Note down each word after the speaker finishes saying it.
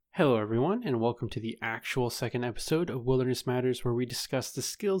Hello, everyone, and welcome to the actual second episode of Wilderness Matters, where we discuss the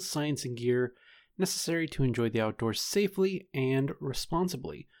skills, science, and gear necessary to enjoy the outdoors safely and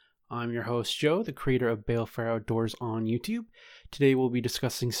responsibly. I'm your host, Joe, the creator of Balefire Outdoors on YouTube. Today, we'll be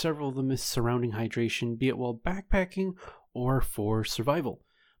discussing several of the myths surrounding hydration, be it while backpacking or for survival.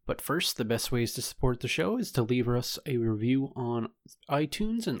 But first, the best ways to support the show is to leave us a review on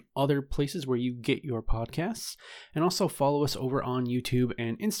iTunes and other places where you get your podcasts, and also follow us over on YouTube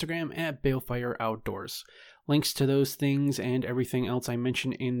and Instagram at Balefire Outdoors. Links to those things and everything else I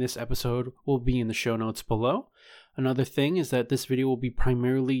mentioned in this episode will be in the show notes below. Another thing is that this video will be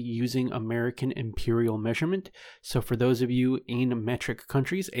primarily using American imperial measurement, so for those of you in metric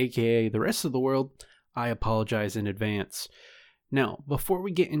countries, aka the rest of the world, I apologize in advance. Now, before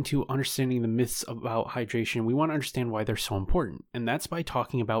we get into understanding the myths about hydration, we want to understand why they're so important, and that's by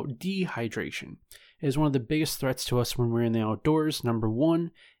talking about dehydration. It is one of the biggest threats to us when we're in the outdoors. Number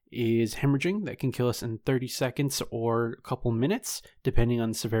one is hemorrhaging that can kill us in 30 seconds or a couple minutes, depending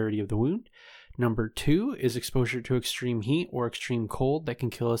on the severity of the wound. Number two is exposure to extreme heat or extreme cold that can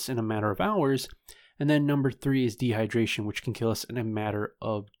kill us in a matter of hours. And then number three is dehydration, which can kill us in a matter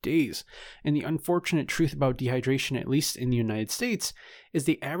of days. And the unfortunate truth about dehydration, at least in the United States, is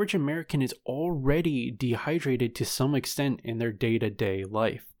the average American is already dehydrated to some extent in their day-to-day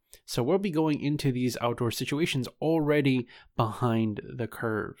life. So we'll be going into these outdoor situations already behind the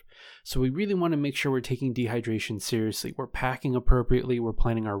curve. So we really want to make sure we're taking dehydration seriously. We're packing appropriately, we're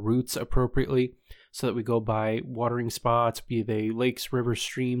planning our routes appropriately, so that we go by watering spots, be they lakes, rivers,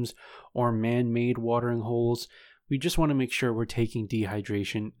 streams, or man-made watering holes. We just want to make sure we're taking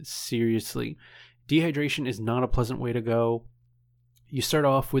dehydration seriously. Dehydration is not a pleasant way to go. You start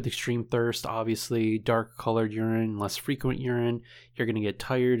off with extreme thirst, obviously, dark colored urine, less frequent urine. You're going to get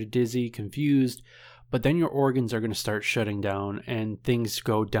tired, dizzy, confused, but then your organs are going to start shutting down and things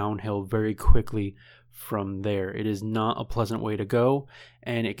go downhill very quickly from there. It is not a pleasant way to go,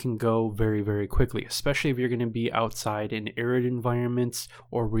 and it can go very, very quickly, especially if you're going to be outside in arid environments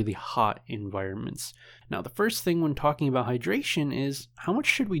or really hot environments. Now, the first thing when talking about hydration is how much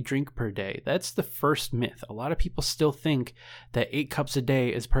should we drink per day? That's the first myth. A lot of people still think that 8 cups a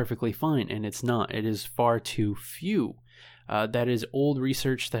day is perfectly fine, and it's not. It is far too few. That is old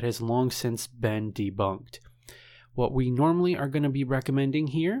research that has long since been debunked. What we normally are going to be recommending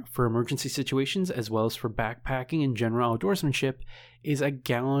here for emergency situations as well as for backpacking and general outdoorsmanship is a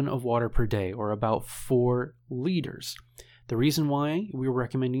gallon of water per day, or about 4 liters. The reason why we're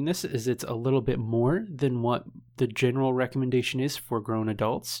recommending this is it's a little bit more than what the general recommendation is for grown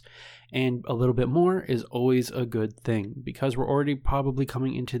adults, and a little bit more is always a good thing because we're already probably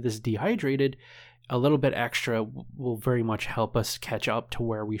coming into this dehydrated. A little bit extra will very much help us catch up to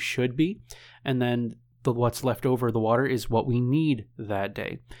where we should be, and then what's left over, the water, is what we need that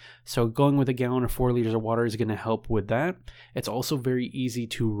day. So going with a gallon or 4 liters of water is going to help with that. It's also very easy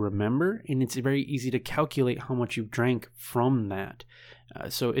to remember, and it's very easy to calculate how much you've drank from that.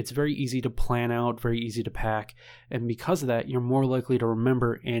 So it's very easy to plan out, very easy to pack, and because of that, you're more likely to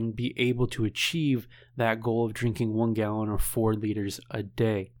remember and be able to achieve that goal of drinking 1 gallon or 4 liters a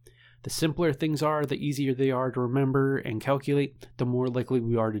day. The simpler things are, the easier they are to remember and calculate, the more likely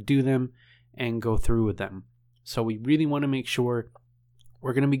we are to do them and go through with them. So we really want to make sure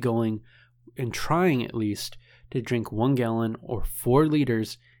we're going to be going and trying at least to drink 1 gallon or 4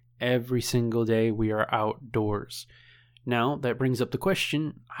 liters every single day we are outdoors. Now, that brings up the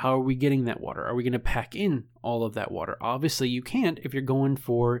question, how are we getting that water? Are we going to pack in all of that water? Obviously, you can't if you're going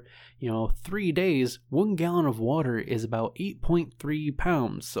for, 3 days. 1 gallon of water is about 8.3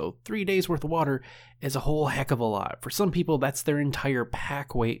 pounds. So 3 days worth of water is a whole heck of a lot. For some people, that's their entire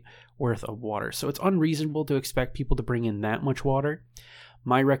pack weight worth of water. So it's unreasonable to expect people to bring in that much water.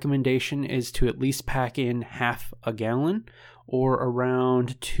 My recommendation is to at least pack in half a gallon or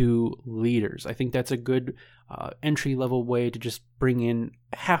around 2 liters. I think that's a good entry-level way to just bring in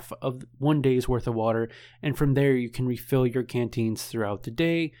half of 1 day's worth of water, and from there you can refill your canteens throughout the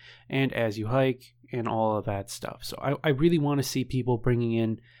day and as you hike and all of that stuff. So I really want to see people bringing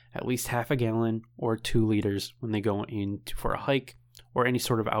in at least half a gallon or 2 liters when they go in for a hike or any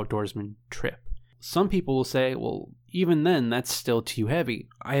sort of outdoorsman trip. Some people will say, well, even then, that's still too heavy.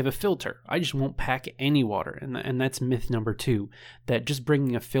 I have a filter. I just won't pack any water. And that's myth number 2, that just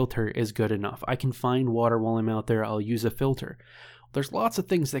bringing a filter is good enough. I can find water while I'm out there. I'll use a filter. There's lots of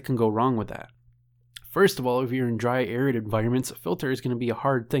things that can go wrong with that. First of all, if you're in dry, arid environments, a filter is going to be a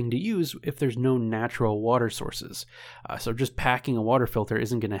hard thing to use if there's no natural water sources. So just packing a water filter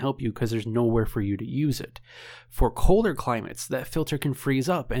isn't going to help you because there's nowhere for you to use it. For colder climates, that filter can freeze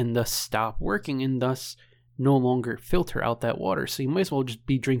up and thus stop working and thus no longer filter out that water. So you might as well just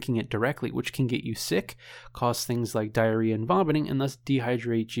be drinking it directly, which can get you sick, cause things like diarrhea and vomiting, and thus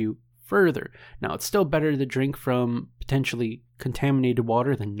dehydrate you further. Now, it's still better to drink from potentially contaminated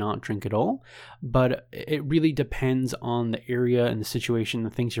water than not drink at all, but it really depends on the area and the situation, the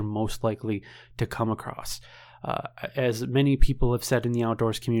things you're most likely to come across. As many people have said in the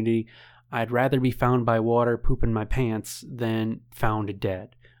outdoors community, I'd rather be found by water pooping my pants than found dead.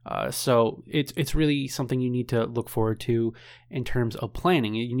 So it's really something you need to look forward to in terms of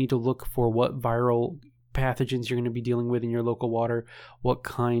planning. You need to look for what viral pathogens you're going to be dealing with in your local water, what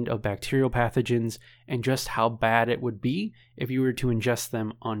kind of bacterial pathogens, and just how bad it would be if you were to ingest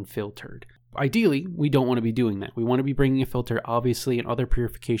them unfiltered. Ideally, we don't want to be doing that. We want to be bringing a filter, obviously, and other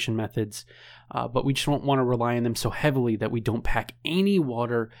purification methods, but we just don't want to rely on them so heavily that we don't pack any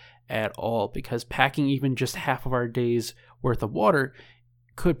water at all, because packing even just half of our day's worth of water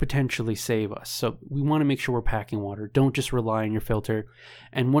could potentially save us. So we want to make sure we're packing water. Don't just rely on your filter.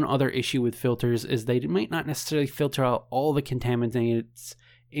 And one other issue with filters is they might not necessarily filter out all the contaminants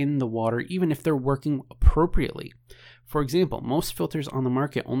in the water, even if they're working appropriately. For example, most filters on the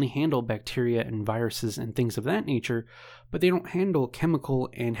market only handle bacteria and viruses and things of that nature, but they don't handle chemical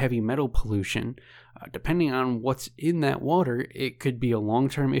and heavy metal pollution. Depending on what's in that water, it could be a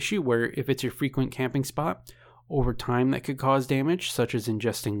long-term issue where if it's your frequent camping spot, over time that could cause damage, such as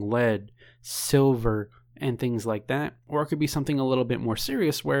ingesting lead, silver, and things like that. Or it could be something a little bit more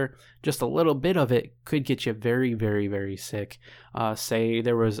serious where just a little bit of it could get you very, very, very sick. Say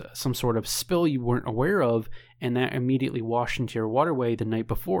there was some sort of spill you weren't aware of and that immediately washed into your waterway the night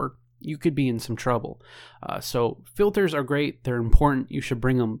before, you could be in some trouble. So filters are great. They're important. You should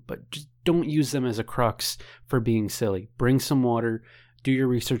bring them, but just don't use them as a crux for being silly. Bring some water. Do your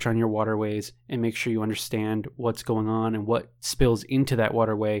research on your waterways and make sure you understand what's going on and what spills into that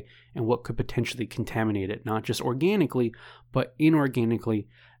waterway and what could potentially contaminate it, not just organically, but inorganically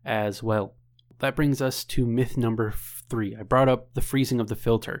as well. That brings us to myth number 3. I brought up the freezing of the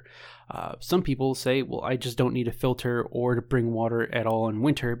filter. Some people say, well, I just don't need a filter or to bring water at all in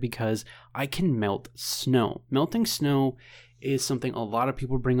winter because I can melt snow. Melting snow is something a lot of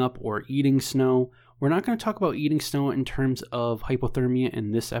people bring up, or eating snow. We're not going to talk about eating snow in terms of hypothermia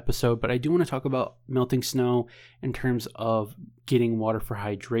in this episode, but I do want to talk about melting snow in terms of getting water for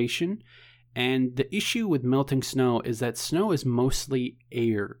hydration. And the issue with melting snow is that snow is mostly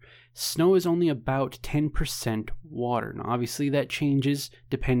air. Snow is only about 10% water. Now, obviously, that changes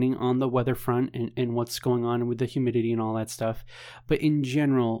depending on the weather front and what's going on with the humidity and all that stuff. But in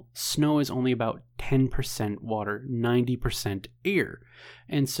general, snow is only about 10% water, 90% air.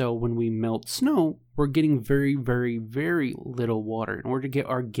 And so when we melt snow, we're getting very, very, very little water. In order to get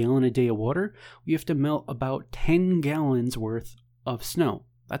our gallon a day of water, we have to melt about 10 gallons worth of snow.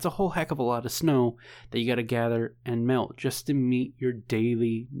 That's a whole heck of a lot of snow that you got to gather and melt just to meet your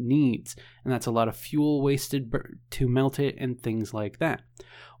daily needs. And that's a lot of fuel wasted to melt it and things like that.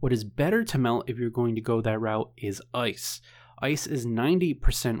 What is better to melt if you're going to go that route is ice. Ice is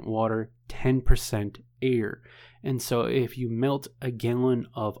 90% water, 10% air. And so if you melt a gallon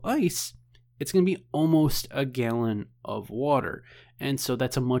of ice, it's going to be almost a gallon of water. And so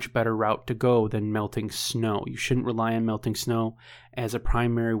that's a much better route to go than melting snow. You shouldn't rely on melting snow as a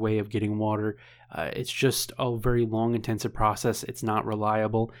primary way of getting water. It's just a very long, intensive process. It's not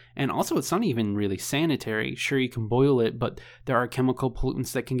reliable. And also, it's not even really sanitary. Sure, you can boil it, but there are chemical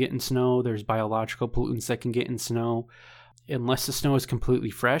pollutants that can get in snow. There's biological pollutants that can get in snow. Unless the snow is completely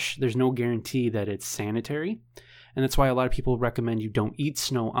fresh, there's no guarantee that it's sanitary. And that's why a lot of people recommend you don't eat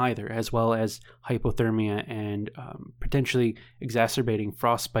snow either, as well as hypothermia and potentially exacerbating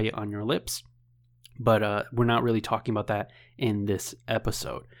frostbite on your lips. But we're not really talking about that in this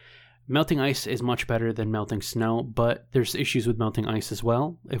episode. Melting ice is much better than melting snow, but there's issues with melting ice as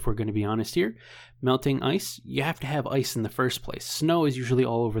well, if we're going to be honest here. Melting ice, you have to have ice in the first place. Snow is usually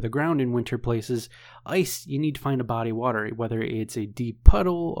all over the ground in winter places. Ice, you need to find a body of water, whether it's a deep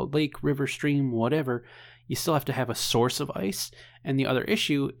puddle, a lake, river, stream, whatever. You still have to have a source of ice, and the other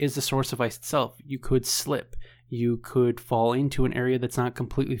issue is the source of ice itself. You could slip. You could fall into an area that's not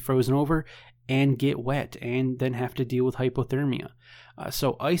completely frozen over and get wet and then have to deal with hypothermia.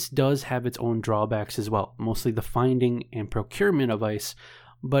 So ice does have its own drawbacks as well, mostly the finding and procurement of ice.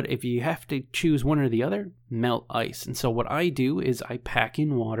 But if you have to choose one or the other, melt ice. And so what I do is I pack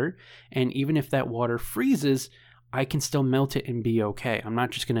in water, and even if that water freezes, I can still melt it and be okay. I'm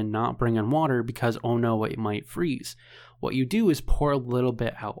not just going to not bring in water because, oh no, it might freeze. What you do is pour a little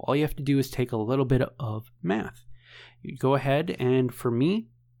bit out. All you have to do is take a little bit of math. You go ahead, and for me,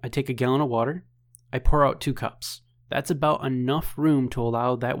 I take a gallon of water. I pour out 2 cups. That's about enough room to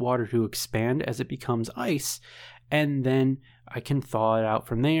allow that water to expand as it becomes ice, and then I can thaw it out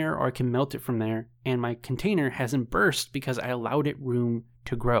from there, or I can melt it from there, and my container hasn't burst because I allowed it room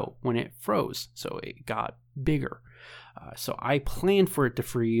to grow when it froze, so it got bigger. So I planned for it to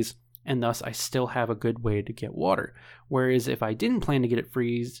freeze, and thus I still have a good way to get water. Whereas if I didn't plan to get it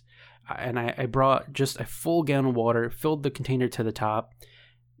freeze, and I brought just a full gallon of water, filled the container to the top,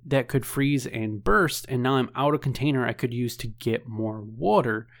 that could freeze and burst, and now I'm out of container I could use to get more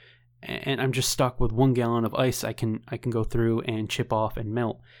water, and I'm just stuck with 1 gallon of ice I can go through and chip off and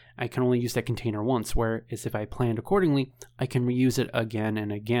melt. I can only use that container once, whereas if I planned accordingly, I can reuse it again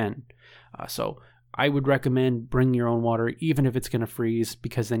and again. So I would recommend bring your own water, even if it's going to freeze,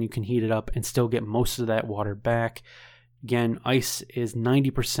 because then you can heat it up and still get most of that water back. Again, ice is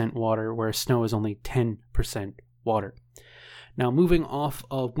 90% water, whereas snow is only 10% water. Now, moving off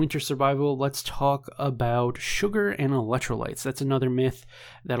of winter survival, let's talk about sugar and electrolytes. That's another myth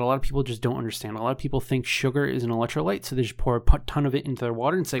that a lot of people just don't understand. A lot of people think sugar is an electrolyte, so they just pour a ton of it into their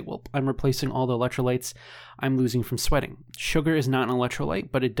water and say, well, I'm replacing all the electrolytes I'm losing from sweating. Sugar is not an electrolyte,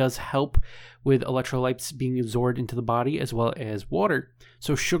 but it does help with electrolytes being absorbed into the body as well as water.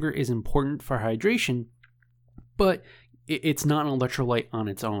 So sugar is important for hydration, but it's not an electrolyte on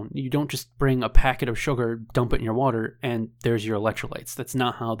its own. You don't just bring a packet of sugar, dump it in your water, and there's your electrolytes. That's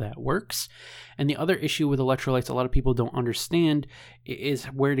not how that works. And the other issue with electrolytes a lot of people don't understand is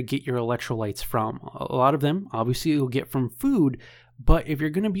where to get your electrolytes from. A lot of them, obviously, you'll get from food, but if you're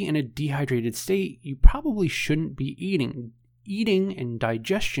going to be in a dehydrated state, you probably shouldn't be eating. Eating and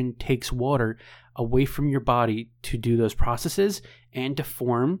digestion takes water away from your body to do those processes and to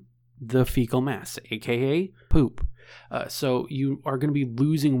form the fecal mass, aka poop. So you are going to be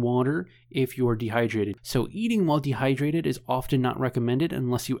losing water if you are dehydrated. So eating while dehydrated is often not recommended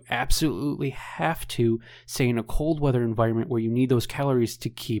unless you absolutely have to, say in a cold weather environment where you need those calories to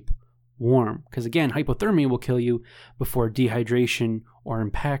keep warm. Because again, hypothermia will kill you before dehydration or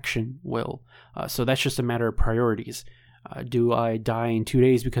impaction will. So that's just a matter of priorities. Do I die in 2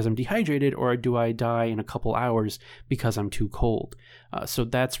 days because I'm dehydrated, or do I die in a couple hours because I'm too cold? So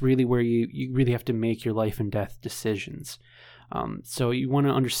that's really where you really have to make your life and death decisions. So you want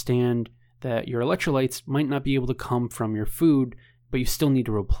to understand that your electrolytes might not be able to come from your food, but you still need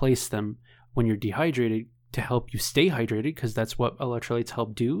to replace them when you're dehydrated to help you stay hydrated, because that's what electrolytes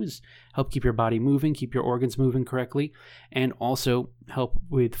help do, is help keep your body moving, keep your organs moving correctly, and also help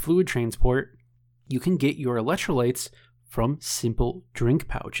with fluid transport. You can get your electrolytes from simple drink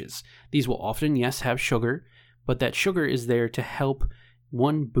pouches. These will often, yes, have sugar, but that sugar is there to help,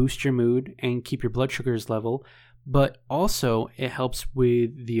 one, boost your mood and keep your blood sugars level, but also it helps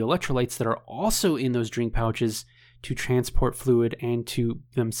with the electrolytes that are also in those drink pouches to transport fluid and to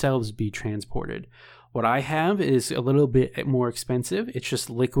themselves be transported. What I have is a little bit more expensive. It's just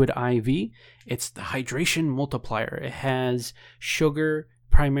Liquid IV. It's the hydration multiplier. It has sugar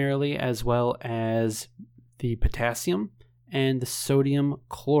primarily, as well as the potassium and the sodium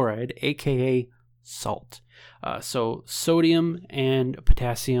chloride, aka salt. So sodium and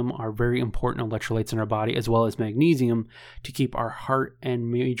potassium are very important electrolytes in our body, as well as magnesium, to keep our heart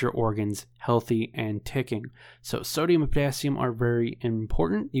and major organs healthy and ticking. So sodium and potassium are very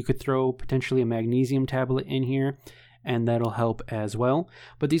important. You could throw potentially a magnesium tablet in here, and that'll help as well.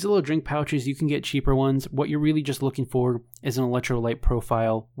 But these little drink pouches, you can get cheaper ones. What you're really just looking for is an electrolyte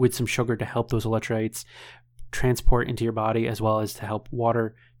profile with some sugar to help those electrolytes transport into your body, as well as to help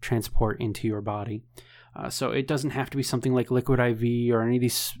water transport into your body. So it doesn't have to be something like Liquid IV or any of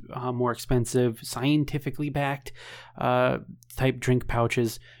these more expensive, scientifically backed type drink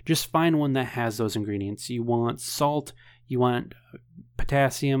pouches. Just find one that has those ingredients. You want salt, you want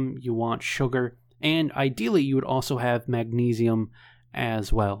potassium, you want sugar, and ideally you would also have magnesium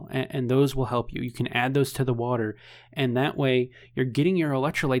as well, and those will help you. You can add those to the water, and that way you're getting your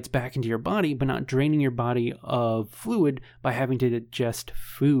electrolytes back into your body, but not draining your body of fluid by having to digest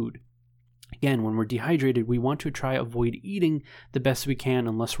food. Again, when we're dehydrated, we want to try avoid eating the best we can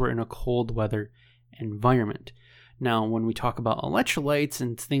unless we're in a cold weather environment. Now, when we talk about electrolytes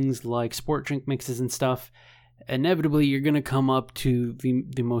and things like sport drink mixes and stuff, inevitably you're going to come up to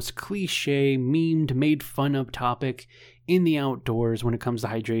the most cliche, memed, made fun of topic in the outdoors when it comes to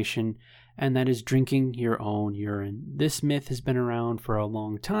hydration, and that is drinking your own urine. This myth has been around for a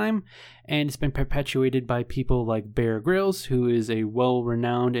long time, and it's been perpetuated by people like Bear Grylls, who is a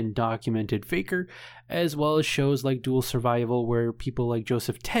well-renowned and documented faker, as well as shows like Dual Survival, where people like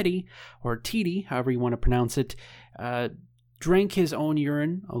Joseph Teddy, or Titi, however you want to pronounce it, drank his own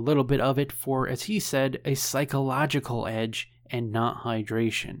urine, a little bit of it, for, as he said, a psychological edge and not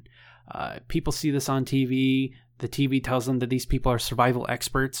hydration. People see this on TV. The TV tells them that these people are survival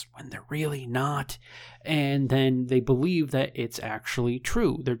experts when they're really not. And then they believe that it's actually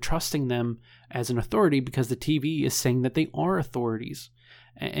true. They're trusting them as an authority because the TV is saying that they are authorities.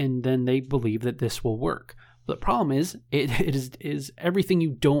 And then they believe that this will work. The problem is, it is everything you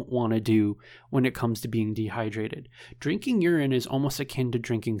don't want to do when it comes to being dehydrated. Drinking urine is almost akin to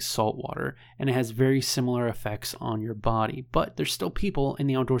drinking salt water, and it has very similar effects on your body. But there's still people in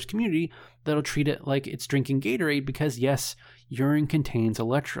the outdoors community that'll treat it like it's drinking Gatorade because, yes, urine contains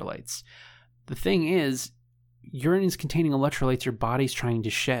electrolytes. The thing is, urine is containing electrolytes your body's trying to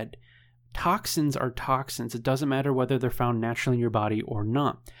shed. Toxins are toxins. It doesn't matter whether they're found naturally in your body or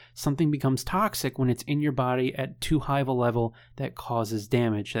not. Something becomes toxic when it's in your body at too high of a level that causes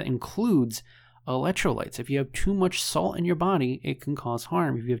damage. That includes electrolytes. If you have too much salt in your body, it can cause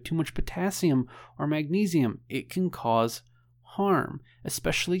harm. If you have too much potassium or magnesium, it can cause harm,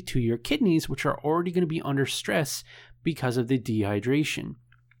 especially to your kidneys, which are already going to be under stress because of the dehydration.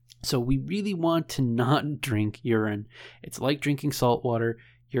 So we really want to not drink urine. It's like drinking salt water.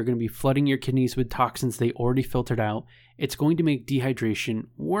 You're going to be flooding your kidneys with toxins they already filtered out. It's going to make dehydration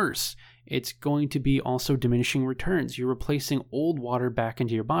worse. It's going to be also diminishing returns. You're replacing old water back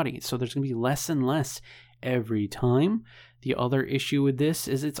into your body. So there's going to be less and less every time. The other issue with this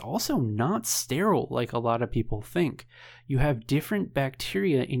is it's also not sterile like a lot of people think. You have different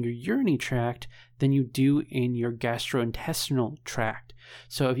bacteria in your urinary tract than you do in your gastrointestinal tract.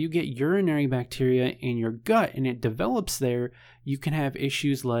 So if you get urinary bacteria in your gut and it develops there, you can have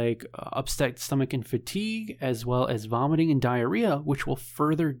issues like upset stomach and fatigue, as well as vomiting and diarrhea, which will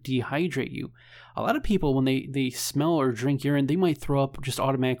further dehydrate you. A lot of people, when they smell or drink urine, they might throw up just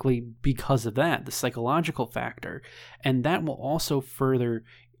automatically because of that, the psychological factor. And that will also further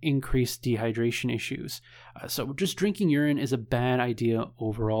increase dehydration issues. So just drinking urine is a bad idea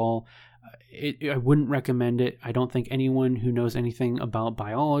overall. I wouldn't recommend it. I don't think anyone who knows anything about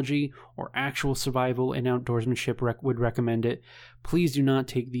biology or actual survival and outdoorsmanship would recommend it. Please do not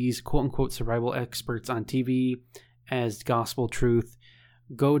take these quote-unquote survival experts on TV as gospel truth.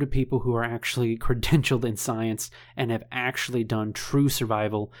 Go to people who are actually credentialed in science and have actually done true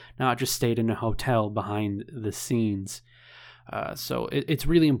survival, not just stayed in a hotel behind the scenes. So it's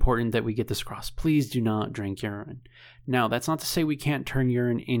really important that we get this across. Please do not drink urine. Now, that's not to say we can't turn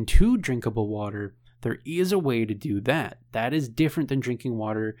urine into drinkable water. There is a way to do that. That is different than drinking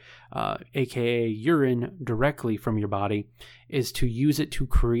water, aka urine, directly from your body, is to use it to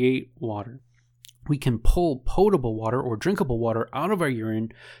create water. We can pull potable water or drinkable water out of our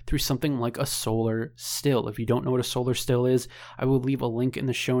urine through something like a solar still. If you don't know what a solar still is, I will leave a link in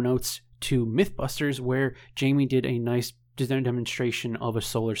the show notes to Mythbusters where Jamie did a nice demonstration of a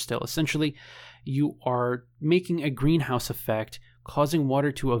solar still. Essentially, you are making a greenhouse effect, causing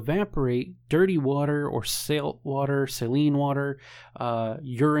water to evaporate, dirty water or salt water, saline water,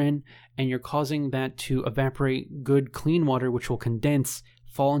 urine, and you're causing that to evaporate good, clean water, which will condense,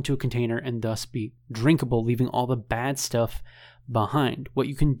 fall into a container, and thus be drinkable, leaving all the bad stuff behind. What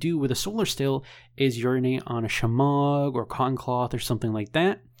you can do with a solar still is urinate on a shamag or cotton cloth or something like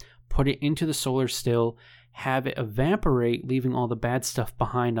that, put it into the solar still, have it evaporate, leaving all the bad stuff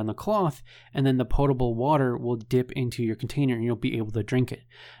behind on the cloth, and then the potable water will dip into your container and you'll be able to drink it.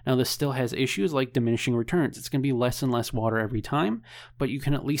 Now, this still has issues like diminishing returns. It's going to be less and less water every time, but you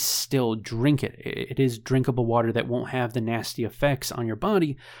can at least still drink it. It is drinkable water that won't have the nasty effects on your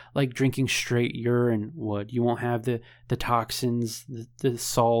body like drinking straight urine would. You won't have the toxins, the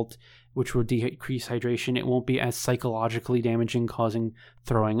salt, which will decrease hydration. It won't be as psychologically damaging, causing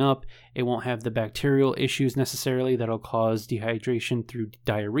throwing up. It won't have the bacterial issues necessarily that'll cause dehydration through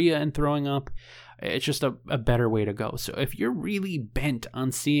diarrhea and throwing up. It's just a better way to go. So if you're really bent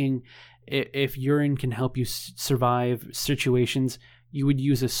on seeing if urine can help you survive situations, you would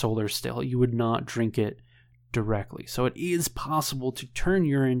use a solar still. You would not drink it directly. So it is possible to turn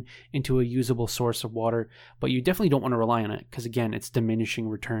urine into a usable source of water, but you definitely don't want to rely on it because, again, it's diminishing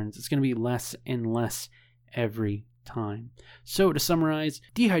returns. It's going to be less and less every time. So to summarize,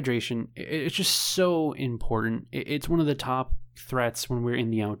 dehydration, it's just so important. It's one of the top threats when we're in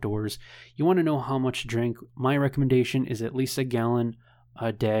the outdoors. You want to know how much to drink. My recommendation is at least a gallon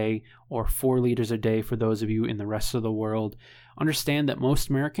a day or 4 liters a day for those of you in the rest of the world. Understand that most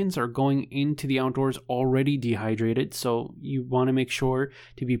Americans are going into the outdoors already dehydrated, so you want to make sure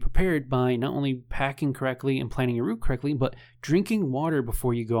to be prepared by not only packing correctly and planning your route correctly, but drinking water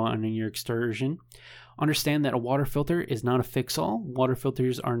before you go on your excursion. Understand that a water filter is not a fix-all. Water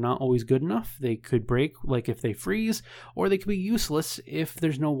filters are not always good enough. They could break, like if they freeze, or they could be useless if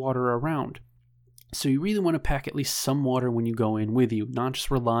there's no water around. So you really want to pack at least some water when you go in with you, not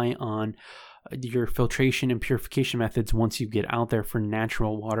just rely on your filtration and purification methods once you get out there for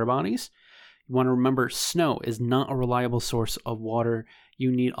natural water bodies. You want to remember, snow is not a reliable source of water.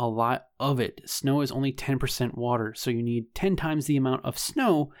 You need a lot of it. Snow is only 10% water, so you need 10 times the amount of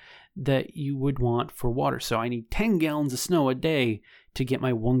snow that you would want for water. So I need 10 gallons of snow a day to get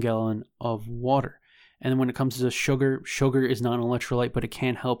my 1 gallon of water. And then when it comes to sugar, sugar is not an electrolyte, but it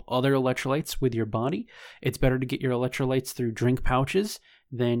can help other electrolytes with your body. It's better to get your electrolytes through drink pouches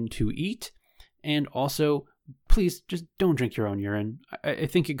than to eat. And also, please just don't drink your own urine. I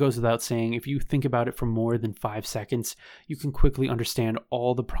think it goes without saying, if you think about it for more than 5 seconds, you can quickly understand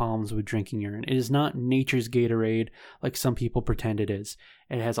all the problems with drinking urine. It is not nature's Gatorade like some people pretend it is.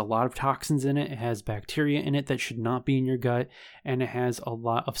 It has a lot of toxins in it. It has bacteria in it that should not be in your gut. And it has a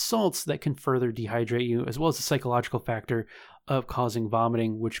lot of salts that can further dehydrate you, as well as the psychological factor of causing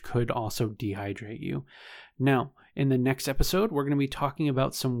vomiting, which could also dehydrate you. Now, in the next episode, we're going to be talking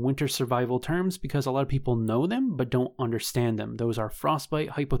about some winter survival terms because a lot of people know them but don't understand them. Those are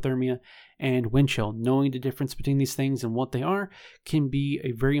frostbite, hypothermia, and wind chill. Knowing the difference between these things and what they are can be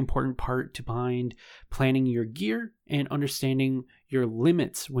a very important part behind planning your gear and understanding your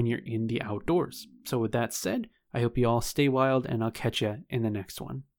limits when you're in the outdoors. So with that said, I hope you all stay wild, and I'll catch you in the next one.